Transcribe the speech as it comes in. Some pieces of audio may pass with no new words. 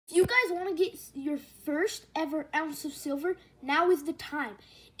you guys want to get your first ever ounce of silver, now is the time.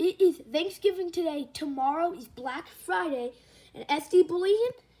 It is Thanksgiving today. Tomorrow is Black Friday, and SD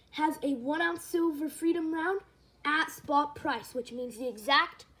Bullion has a 1 ounce silver freedom round at spot price, which means the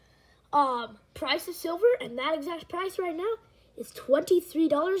exact price of silver, and that exact price right now is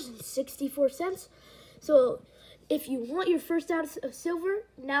 $23.64. So if you want your first ounce of silver,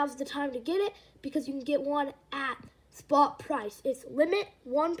 now's the time to get it, because you can get one at spot price. It's limit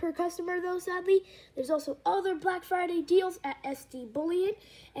 1 per customer though, sadly. There's also other Black Friday deals at SD Bullion,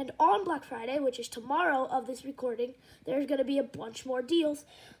 and on Black Friday, which is tomorrow of this recording, there's going to be a bunch more deals.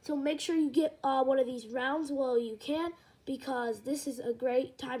 So make sure you get one of these rounds while you can, because this is a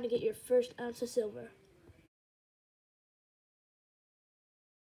great time to get your first ounce of silver.